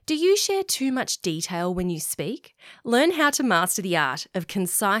Do you share too much detail when you speak? Learn how to master the art of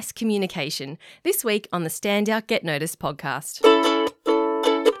concise communication this week on the Stand Out, Get Noticed podcast.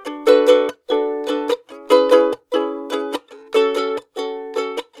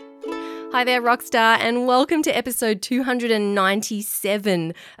 Hi there, Rockstar, and welcome to episode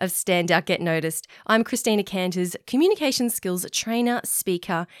 297 of Stand Out, Get Noticed. I'm Christina Canters, communication skills trainer,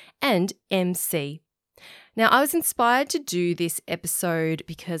 speaker, and MC. Now, I was inspired to do this episode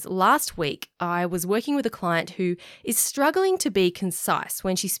because last week I was working with a client who is struggling to be concise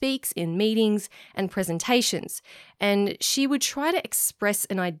when she speaks in meetings and presentations, and she would try to express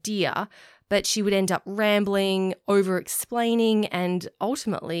an idea, but she would end up rambling, over-explaining, and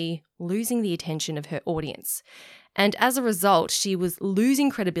ultimately losing the attention of her audience. And as a result, she was losing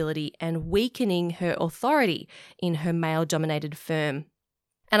credibility and weakening her authority in her male-dominated firm.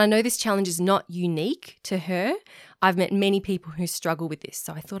 And I know this challenge is not unique to her. I've met many people who struggle with this,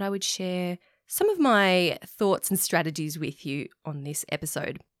 so I thought I would share some of my thoughts and strategies with you on this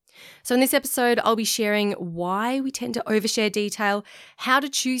episode. So in this episode, I'll be sharing why we tend to overshare detail, how to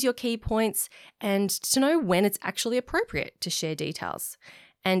choose your key points, and to know when it's actually appropriate to share details.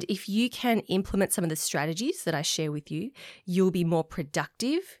 And if you can implement some of the strategies that I share with you, you'll be more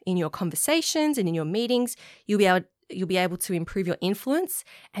productive in your conversations and in your meetings. You'll be able to improve your influence,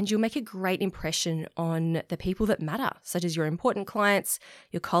 and you'll make a great impression on the people that matter, such as your important clients,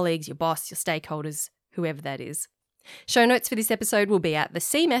 your colleagues, your boss, your stakeholders, whoever that is. Show notes for this episode will be at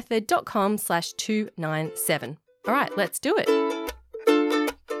thecmethod.com/297. All right, let's do it.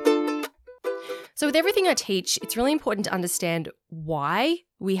 So with everything I teach, it's really important to understand why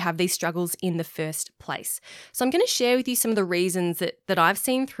we have these struggles in the first place. So I'm going to share with you some of the reasons that I've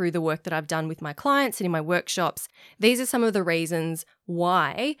seen through the work that I've done with my clients and in my workshops. These are some of the reasons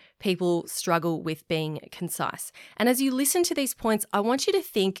why people struggle with being concise. And as you listen to these points, I want you to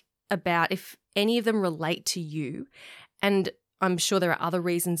think about if any of them relate to you. And I'm sure there are other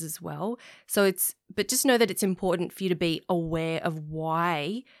reasons as well. But just know that it's important for you to be aware of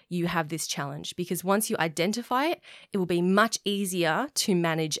why you have this challenge, because once you identify it, it will be much easier to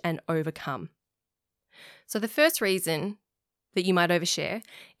manage and overcome. So the first reason that you might overshare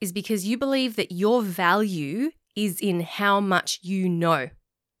is because you believe that your value is in how much you know.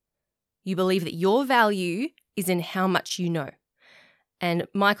 You believe that your value is in how much you know. And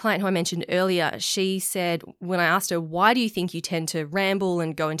my client who I mentioned earlier, she said, when I asked her, why do you think you tend to ramble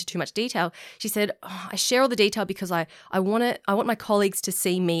and go into too much detail? She said, I share all the detail because I want my colleagues to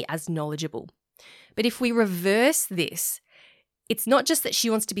see me as knowledgeable. But if we reverse this, it's not just that she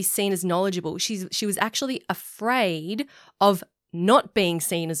wants to be seen as knowledgeable. She was actually afraid of not being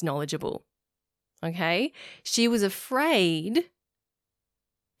seen as knowledgeable. Okay? She was afraid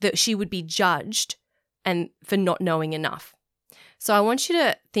that she would be judged and for not knowing enough. So I want you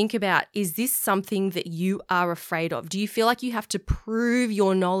to think about, is this something that you are afraid of? Do you feel like you have to prove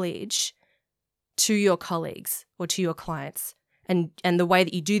your knowledge to your colleagues or to your clients? And the way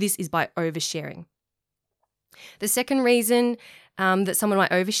that you do this is by oversharing. The second reason that someone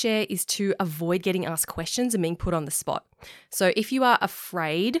might overshare is to avoid getting asked questions and being put on the spot. So if you are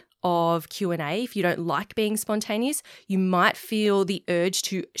afraid of Q&A, if you don't like being spontaneous, you might feel the urge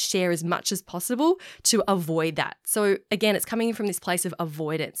to share as much as possible to avoid that. So again, it's coming from this place of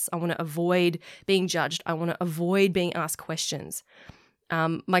avoidance. I want to avoid being judged. I want to avoid being asked questions.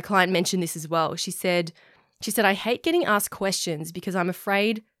 My client mentioned this as well. She said, I hate getting asked questions because I'm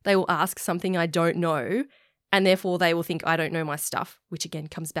afraid they will ask something I don't know, and therefore they will think I don't know my stuff, which again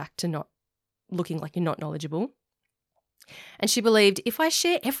comes back to not looking like you're not knowledgeable. And she believed if I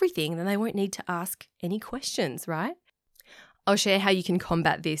share everything, then they won't need to ask any questions, right? I'll share how you can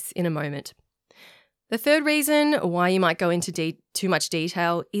combat this in a moment. The third reason why you might go into too much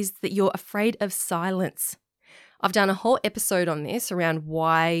detail is that you're afraid of silence. I've done a whole episode on this around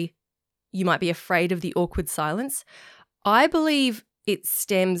why you might be afraid of the awkward silence. I believe it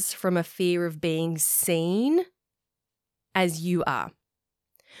stems from a fear of being seen as you are.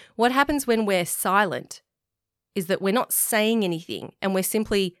 What happens when we're silent is that we're not saying anything and we're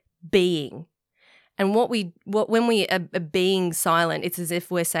simply being. And when we are being silent, it's as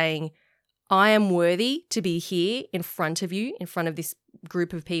if we're saying, I am worthy to be here in front of you, in front of this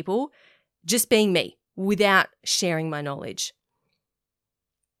group of people, just being me without sharing my knowledge.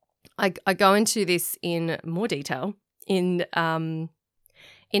 I go into this in more detail in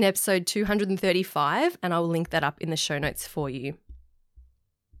episode 235, and I'll link that up in the show notes for you.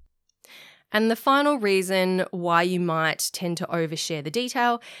 And the final reason why you might tend to overshare the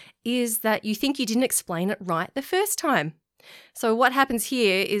detail is that you think you didn't explain it right the first time. So what happens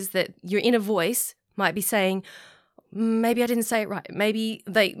here is that your inner voice might be saying, maybe I didn't say it right. Maybe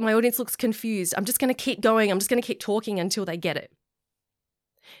my audience looks confused. I'm just going to keep going. I'm just going to keep talking until they get it.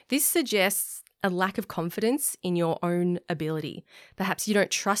 This suggests a lack of confidence in your own ability. Perhaps you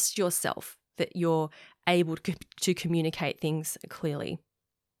don't trust yourself that you're able to communicate things clearly.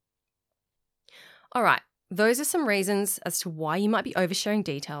 All right, those are some reasons as to why you might be oversharing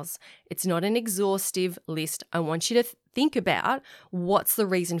details. It's not an exhaustive list. I want you to think about what's the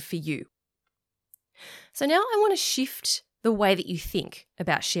reason for you. So now I want to shift the way that you think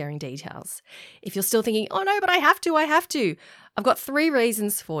about sharing details. If you're still thinking, oh no, but I have to, I've got 3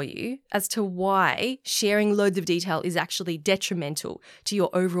 reasons for you as to why sharing loads of detail is actually detrimental to your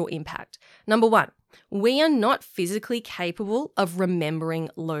overall impact. Number 1, we are not physically capable of remembering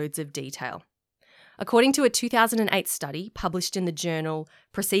loads of detail. According to a 2008 study published in the journal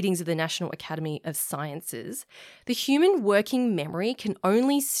Proceedings of the National Academy of Sciences, the human working memory can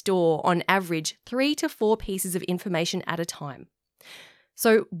only store on average 3 to 4 pieces of information at a time.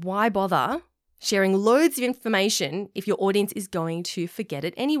 So why bother sharing loads of information if your audience is going to forget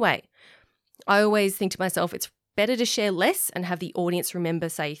it anyway? I always think to myself, it's better to share less and have the audience remember,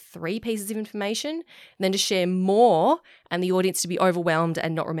 say, 3 pieces of information than to share more and the audience to be overwhelmed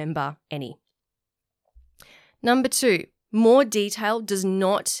and not remember any. Number 2, more detail does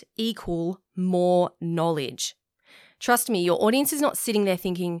not equal more knowledge. Trust me, your audience is not sitting there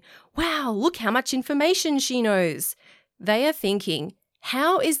thinking, wow, look how much information she knows. They are thinking,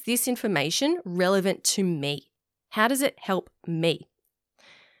 how is this information relevant to me? How does it help me?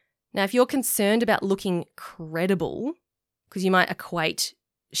 Now, if you're concerned about looking credible, because you might equate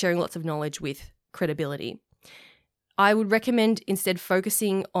sharing lots of knowledge with credibility, I would recommend instead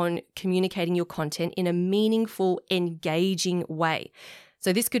focusing on communicating your content in a meaningful, engaging way.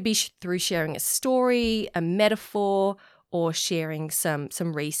 So this could be through sharing a story, a metaphor, or sharing some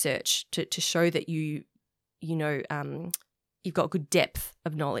research to show that you've got good depth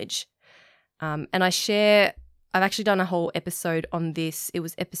of knowledge. And I've actually done a whole episode on this. It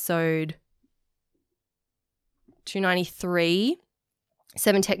was episode 293.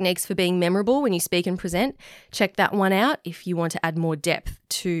 7 techniques for being memorable when you speak and present. Check that one out if you want to add more depth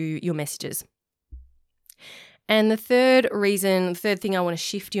to your messages. And the third thing I want to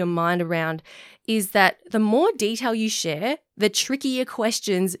shift your mind around is that the more detail you share, the trickier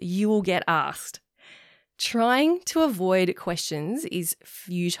questions you will get asked. Trying to avoid questions is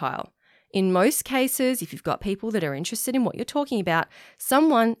futile. In most cases, if you've got people that are interested in what you're talking about,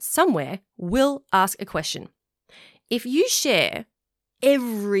 someone somewhere will ask a question. If you share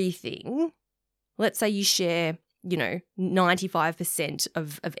everything, let's say you share, 95%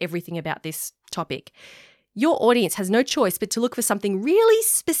 of everything about this topic, your audience has no choice but to look for something really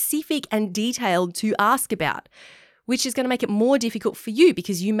specific and detailed to ask about, which is going to make it more difficult for you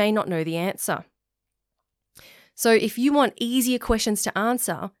because you may not know the answer. So if you want easier questions to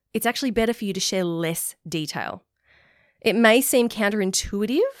answer, it's actually better for you to share less detail. It may seem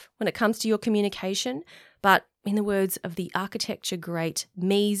counterintuitive when it comes to your communication, but in the words of the architecture great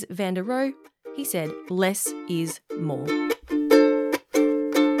Mies van der Rohe, he said, less is more.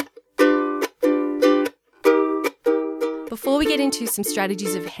 Before we get into some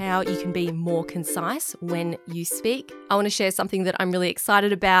strategies of how you can be more concise when you speak, I want to share something that I'm really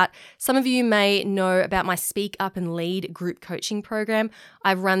excited about. Some of you may know about my Speak Up and Lead group coaching program.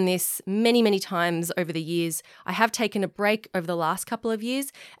 I've run this many, many times over the years. I have taken a break over the last couple of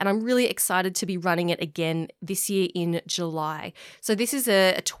years, and I'm really excited to be running it again this year in July. So this is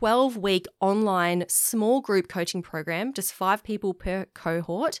a 12-week online small group coaching program, just 5 people per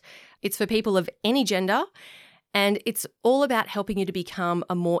cohort. It's for people of any gender. And it's all about helping you to become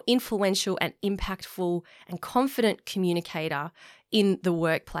a more influential and impactful and confident communicator in the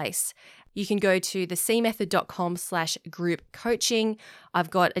workplace. You can go to thecmethod.com/group coaching. I've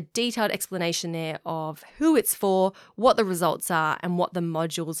got a detailed explanation there of who it's for, what the results are, and what the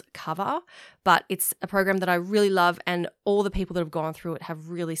modules cover. But it's a program that I really love, and all the people that have gone through it have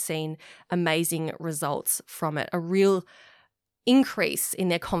really seen amazing results from it. A real increase in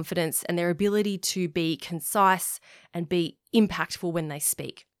their confidence and their ability to be concise and be impactful when they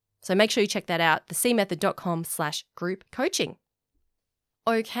speak. So make sure you check that out, thecmethod.com/group coaching.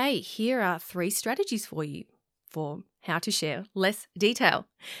 Okay, here are 3 strategies for you for how to share less detail.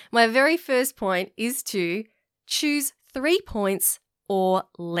 My very first point is to choose 3 points or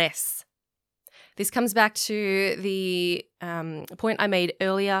less. This comes back to the point I made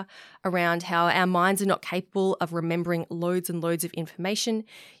earlier around how our minds are not capable of remembering loads and loads of information.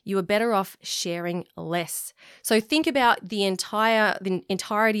 You are better off sharing less. So think about the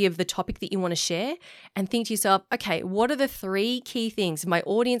entirety of the topic that you want to share and think to yourself, okay, what are the 3 key things? My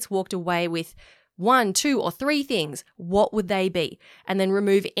audience walked away with 1, 2, or 3 things, what would they be? And then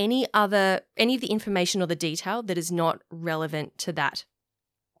remove any of the information or the detail that is not relevant to that.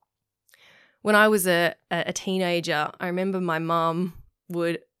 When I was a teenager, I remember my mum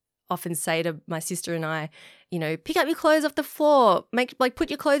would often say to my sister and I, pick up your clothes off the floor, put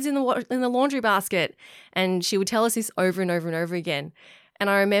your clothes in the laundry basket. And she would tell us this over and over and over again. And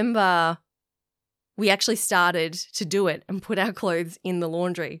I remember we actually started to do it and put our clothes in the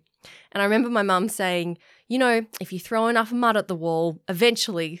laundry. And I remember my mum saying, if you throw enough mud at the wall,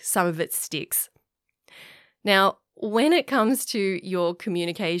 eventually some of it sticks. Now, when it comes to your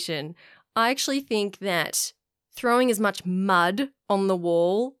communication, I actually think that throwing as much mud on the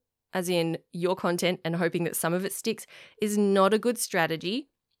wall, as in your content, and hoping that some of it sticks, is not a good strategy.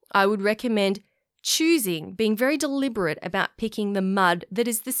 I would recommend being very deliberate about picking the mud that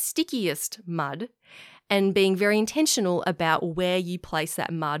is the stickiest mud and being very intentional about where you place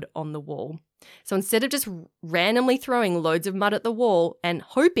that mud on the wall. So instead of just randomly throwing loads of mud at the wall and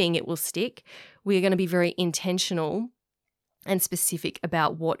hoping it will stick, we are going to be very intentional and specific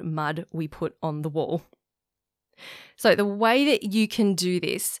about what mud we put on the wall. So the way that you can do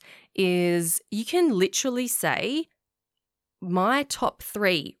this is you can literally say, my top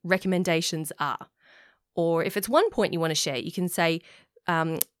 3 recommendations are, or if it's one point you want to share, you can say,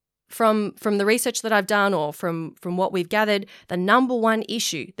 from the research that I've done or from what we've gathered, the number 1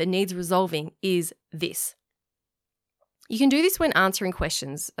 issue that needs resolving is this. You can do this when answering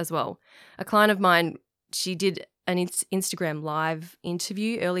questions as well. A client of mine, she did an Instagram live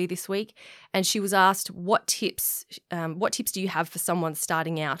interview earlier this week, and she was asked what tips do you have for someone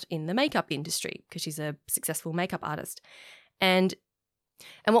starting out in the makeup industry, because she's a successful makeup artist. And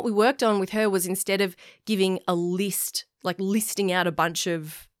what we worked on with her was, instead of giving a list, like listing out a bunch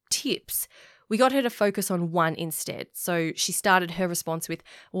of tips, we got her to focus on one instead. So she started her response with,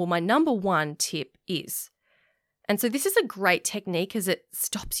 well, my number 1 tip is. And so this is a great technique as it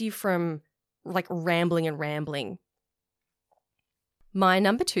stops you from rambling. My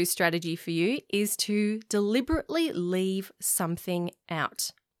number 2 strategy for you is to deliberately leave something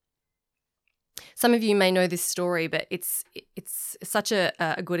out. Some of you may know this story, but it's such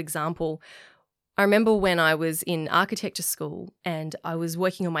a good example. I remember when I was in architecture school and I was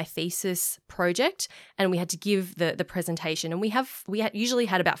working on my thesis project, and we had to give the presentation, and we usually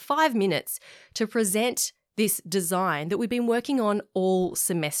had about 5 minutes to present this design that we'd been working on all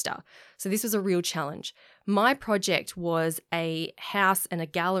semester. So this was a real challenge. My project was a house and a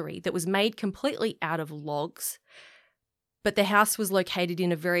gallery that was made completely out of logs, but the house was located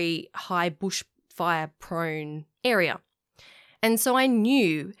in a very high bushfire-prone area. And so I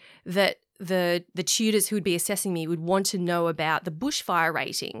knew that the tutors who would be assessing me would want to know about the bushfire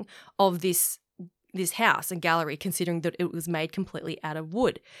rating of this house and gallery, considering that it was made completely out of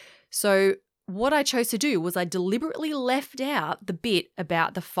wood. So what I chose to do was I deliberately left out the bit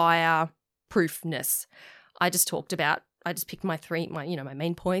about the fireproofness. I just picked my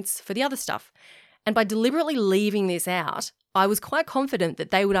main points for the other stuff. And by deliberately leaving this out, I was quite confident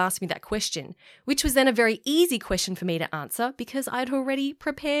that they would ask me that question, which was then a very easy question for me to answer because I'd already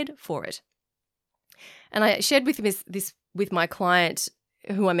prepared for it. And I shared this with my client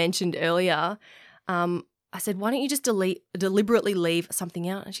who I mentioned earlier. I said, why don't you just deliberately leave something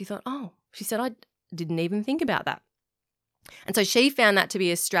out? And she said, I didn't even think about that. And so she found that to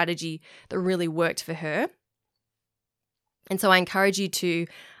be a strategy that really worked for her. And so I encourage you to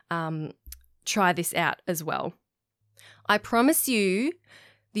try this out as well. I promise you,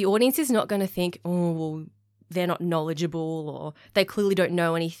 the audience is not going to think, oh, well, they're not knowledgeable, or they clearly don't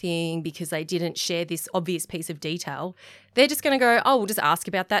know anything because they didn't share this obvious piece of detail. They're just going to go, oh, we'll just ask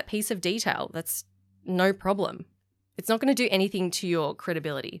about that piece of detail. That's no problem. It's not going to do anything to your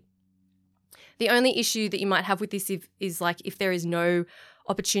credibility. The only issue that you might have with this is if there is no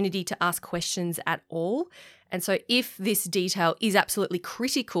opportunity to ask questions at all. And so if this detail is absolutely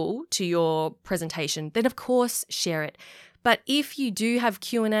critical to your presentation, then of course share it. But if you do have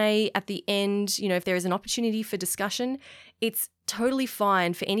Q&A at the end, if there is an opportunity for discussion, it's totally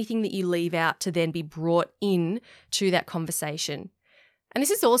fine for anything that you leave out to then be brought in to that conversation. And this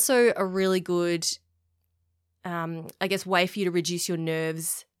is also a really good, way for you to reduce your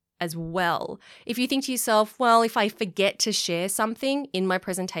nerves as well. If you think to yourself, well, if I forget to share something in my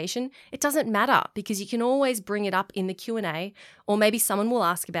presentation, it doesn't matter because you can always bring it up in the Q&A, or maybe someone will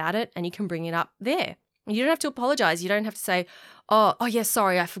ask about it and you can bring it up there. You don't have to apologize. You don't have to say, oh yeah,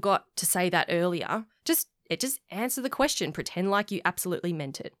 sorry, I forgot to say that earlier. Just answer the question. Pretend like you absolutely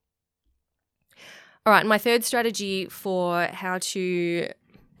meant it. All right, my third strategy for how to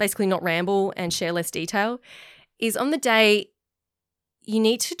basically not ramble and share less detail is on the day you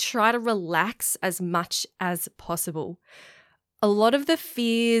need to try to relax as much as possible. A lot of the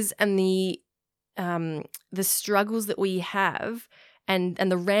fears and the struggles that we have and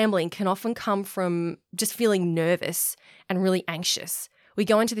the rambling can often come from just feeling nervous and really anxious. We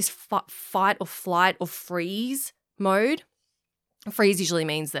go into this fight or flight or freeze mode. Freeze usually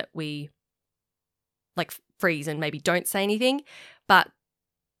means that we freeze and maybe don't say anything. But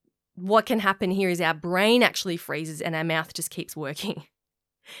what can happen here is our brain actually freezes and our mouth just keeps working.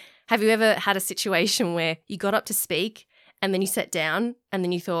 Have you ever had a situation where you got up to speak and then you sat down and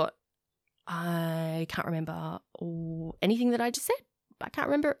then you thought, I can't remember anything that I just said. I can't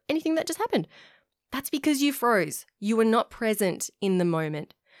remember anything that just happened. That's because you froze. You were not present in the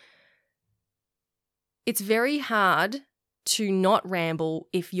moment. It's very hard to not ramble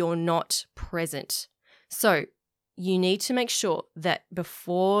if you're not present. So you need to make sure that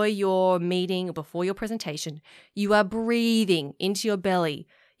before your meeting or before your presentation, you are breathing into your belly.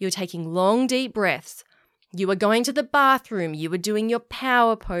 You're taking long, deep breaths. You are going to the bathroom. You are doing your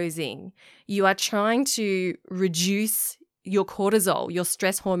power posing. You are trying to reduce your cortisol, your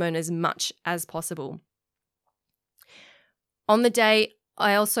stress hormone, as much as possible. On the day,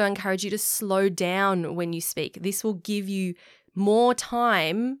 I also encourage you to slow down when you speak. This will give you more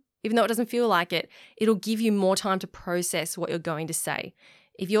time, even though it doesn't feel like it, it'll give you more time to process what you're going to say.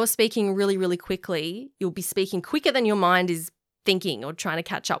 If you're speaking really, really quickly, you'll be speaking quicker than your mind is thinking or trying to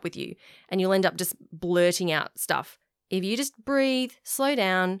catch up with you, and you'll end up just blurting out stuff. If you just breathe, slow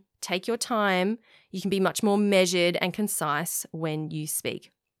down, take your time, you can be much more measured and concise when you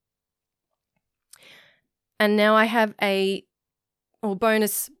speak. And now I have a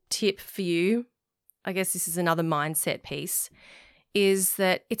bonus tip for you. I guess this is another mindset piece, is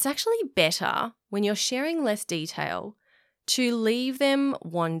that it's actually better when you're sharing less detail to leave them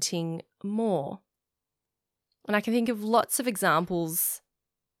wanting more. And I can think of lots of examples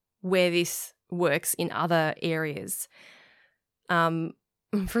where this works in other areas.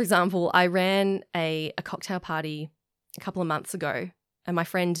 For example, I ran a cocktail party a couple of months ago, and my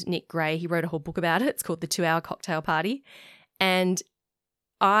friend Nick Gray, he wrote a whole book about it. It's called The 2-Hour Cocktail Party. And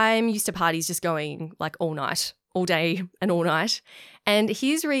I'm used to parties just going like all night, all day and all night. And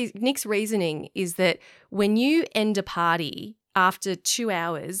Nick's reasoning is that when you end a party after 2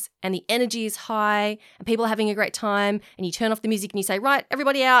 hours and the energy is high and people are having a great time and you turn off the music and you say, right,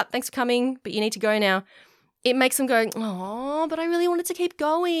 everybody out, thanks for coming, but you need to go now. It makes them go, oh, but I really wanted to keep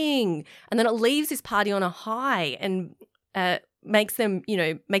going. And then it leaves this party on a high and makes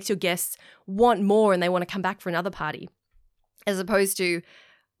your guests want more and they want to come back for another party, as opposed to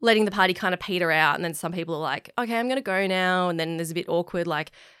letting the party kind of peter out. And then some people are like, okay, I'm going to go now. And then there's a bit awkward,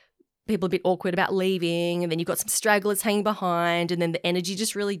 like people are a bit awkward about leaving. And then you've got some stragglers hanging behind and then the energy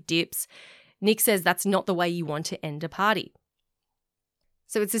just really dips. Nick says that's not the way you want to end a party.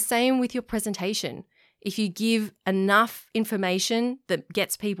 So it's the same with your presentation. If you give enough information that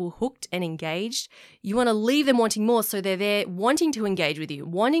gets people hooked and engaged, you want to leave them wanting more, so they're there wanting to engage with you,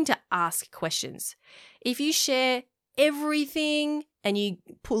 wanting to ask questions. If you share everything and you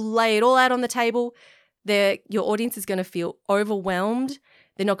lay it all out on the table, your audience is going to feel overwhelmed.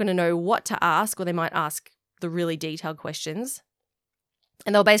 They're not going to know what to ask, or they might ask the really detailed questions.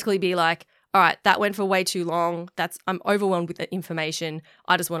 And they'll basically be like, all right, that went for way too long. I'm overwhelmed with the information.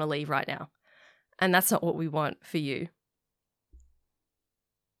 I just want to leave right now. And that's not what we want for you.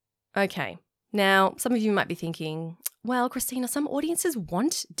 Okay, now some of you might be thinking, well, Christina, some audiences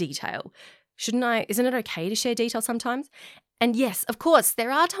want detail. Isn't it okay to share detail sometimes? And yes, of course, there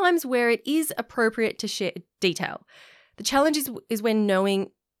are times where it is appropriate to share detail. The challenge is when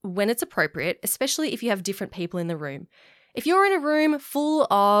knowing when it's appropriate, especially if you have different people in the room. If you're in a room full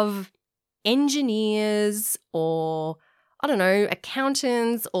of engineers or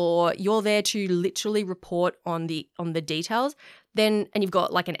accountants, or you're there to literally report on the details, and you've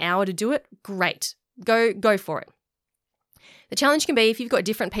got like an hour to do it, great. Go for it. The challenge can be if you've got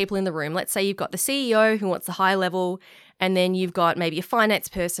different people in the room. Let's say you've got the CEO who wants the high level, and then you've got maybe a finance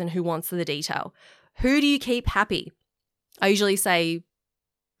person who wants the detail. Who do you keep happy? I usually say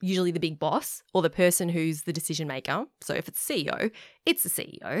the big boss or the person who's the decision maker. So if it's CEO, it's the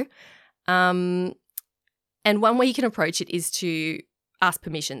CEO. And one way you can approach it is to ask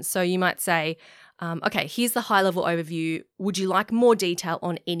permission. So you might say, okay, here's the high-level overview. Would you like more detail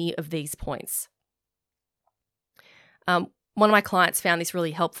on any of these points? One of my clients found this really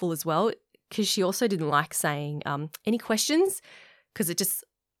helpful as well, because she also didn't like saying any questions, because it just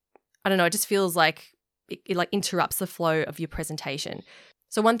feels like it like interrupts the flow of your presentation.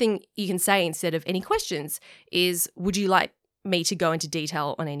 So one thing you can say instead of any questions is, would you like me to go into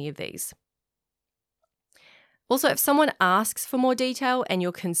detail on any of these? Also, if someone asks for more detail and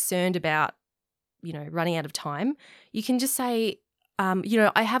you're concerned about, running out of time, you can just say,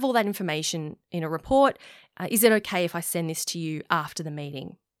 I have all that information in a report. Is it okay if I send this to you after the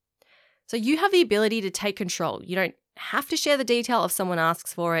meeting? So you have the ability to take control. You don't have to share the detail if someone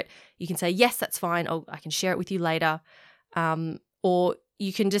asks for it. You can say, yes, that's fine. I can share it with you later. Or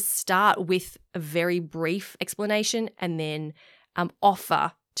you can just start with a very brief explanation and then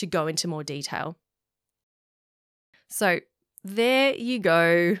offer to go into more detail. So there you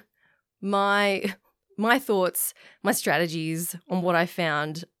go. My thoughts, my strategies on what I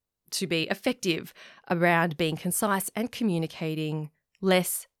found to be effective around being concise and communicating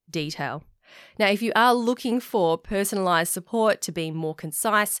less detail. Now, if you are looking for personalized support to be more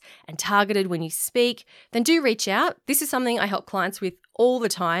concise and targeted when you speak, then do reach out. This is something I help clients with all the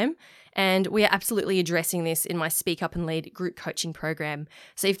time, and we are absolutely addressing this in my Speak Up and Lead group coaching program.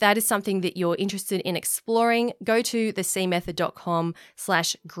 So if that is something that you're interested in exploring, go to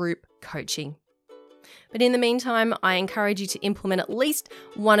thecmethod.com/group coaching. But in the meantime, I encourage you to implement at least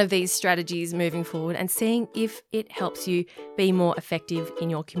one of these strategies moving forward and seeing if it helps you be more effective in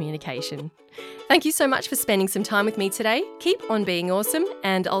your communication. Thank you so much for spending some time with me today. Keep on being awesome,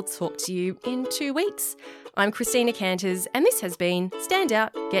 and I'll talk to you in 2 weeks. I'm Christina Canters, and this has been Stand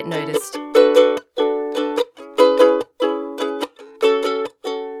Out, Get Noticed.